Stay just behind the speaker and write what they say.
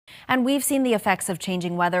And we've seen the effects of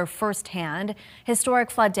changing weather firsthand. Historic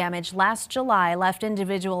flood damage last July left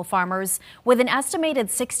individual farmers with an estimated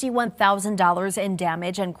 $61,000 in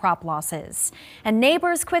damage and crop losses. And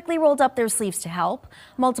neighbors quickly rolled up their sleeves to help.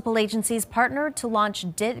 Multiple agencies partnered to launch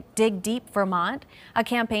Dig Deep Vermont, a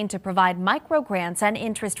campaign to provide micro grants and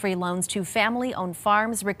interest-free loans to family-owned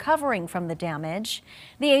farms recovering from the damage.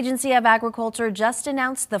 The Agency of Agriculture just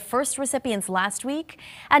announced the first recipients last week,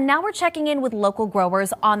 and now we're checking in with local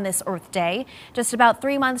growers on this Earth Day, just about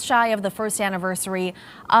 3 months shy of the first anniversary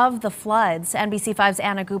of the floods. NBC5's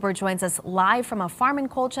Anna Goober joins us live from a farm in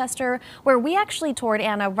Colchester, where we actually toured,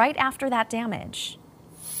 Anna, right after that damage.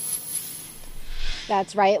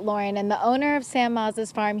 That's right, Lauren. And the owner of Sam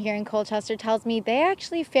Mazza's farm here in Colchester tells me they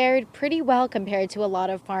actually fared pretty well compared to a lot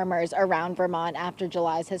of farmers around Vermont after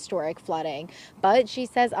July's historic flooding. But she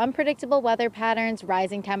says unpredictable weather patterns,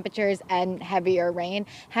 rising temperatures, and heavier rain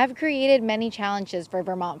have created many challenges for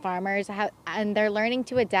Vermont farmers, and they're learning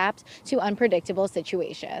to adapt to unpredictable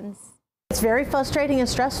situations. It's very frustrating and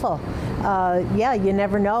stressful. Yeah, you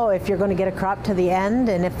never know if you're going to get a crop to the end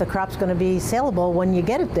and if the crop's going to be saleable when you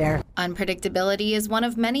get it there. Unpredictability is one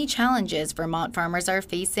of many challenges Vermont farmers are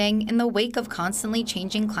facing in the wake of constantly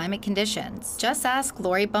changing climate conditions. Just ask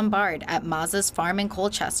Lori Bombard at Mazza's farm in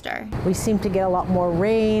Colchester. We seem to get a lot more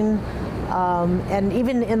rain, and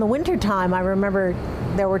even in the wintertime, I remember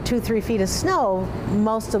there were 2-3 feet of snow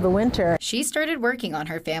most of the winter. She started working on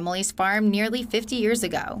her family's farm nearly 50 years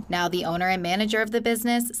ago. Now the owner and manager of the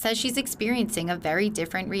business says she's experiencing a very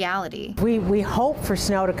different reality. We hope for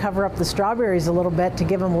snow to cover up the strawberries a little bit, to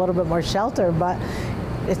give them a little bit more shelter, but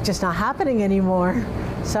it's just not happening anymore.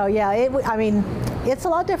 So yeah, I mean, it's a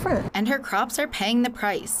lot different. And her crops are paying the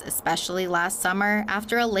price, especially last summer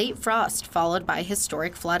after a late frost followed by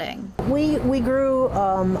historic flooding. We grew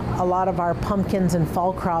a lot of our pumpkins and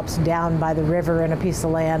fall crops down by the river in a piece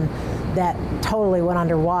of land that totally went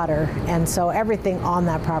underwater, and so everything on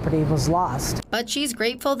that property was lost. But she's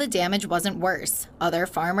grateful the damage wasn't worse. Other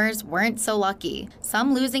farmers weren't so lucky,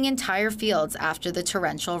 some losing entire fields after the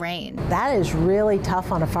torrential rain. That is really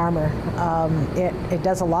tough on a farmer. It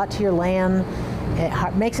does a lot to your land.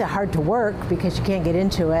 It makes it hard to work because you can't get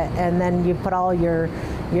into it, and then you put all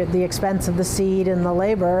the expense of the seed and the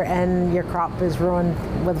labor, and your crop is ruined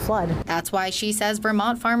with a flood. That's why she says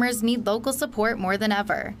Vermont farmers need local support more than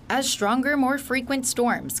ever, as stronger, more frequent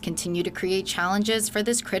storms continue to create challenges for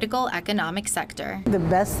this critical economic sector. The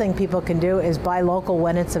best thing people can do is buy local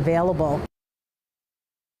when it's available.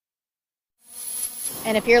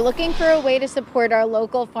 And if you're looking for a way to support our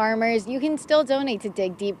local farmers, you can still donate to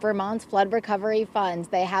Dig Deep Vermont's flood recovery funds.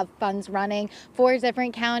 They have funds running for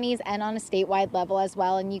different counties and on a statewide level as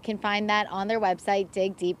well, and you can find that on their website,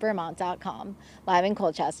 digdeepvermont.com. Live in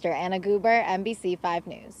Colchester, Anna Goober, NBC5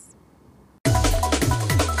 News.